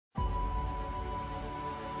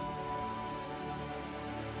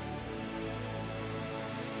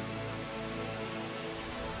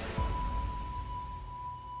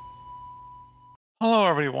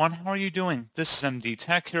everyone, how are you doing? This is MD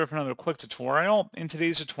Tech here with another quick tutorial. In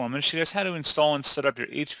today's tutorial, I'm going to show you guys how to install and set up your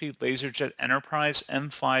HP LaserJet Enterprise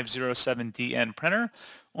M507dn printer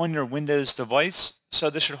on your Windows device. So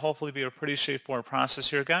this should hopefully be a pretty straightforward process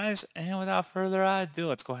here, guys. And without further ado,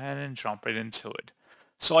 let's go ahead and jump right into it.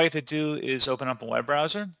 So all you have to do is open up a web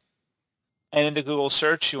browser. And in the Google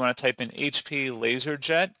search, you want to type in HP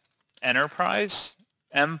LaserJet Enterprise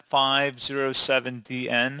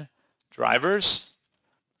M507dn drivers.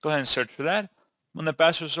 Go ahead and search for that. One of the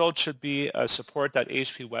best results should be a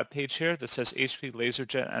support.hp webpage here that says HP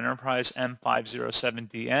LaserJet Enterprise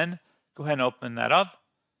M507dn. Go ahead and open that up.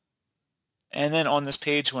 And then on this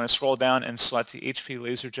page, you want to scroll down and select the HP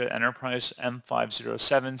LaserJet Enterprise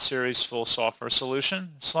M507 series full software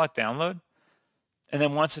solution. Select download. And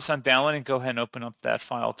then once it's done downloading, go ahead and open up that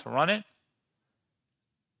file to run it.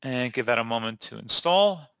 And give that a moment to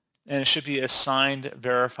install. And it should be a signed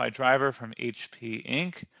verified driver from HP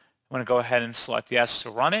Inc. You want to go ahead and select yes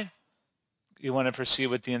to run it. You want to proceed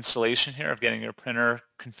with the installation here of getting your printer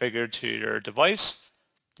configured to your device.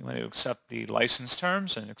 You want to accept the license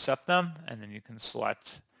terms and accept them, and then you can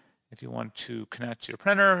select if you want to connect to your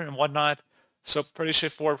printer and whatnot. So pretty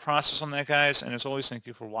straightforward process on that, guys, and as always, thank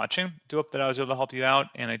you for watching. I do hope that I was able to help you out,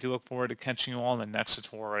 and I do look forward to catching you all in the next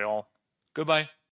tutorial. Goodbye.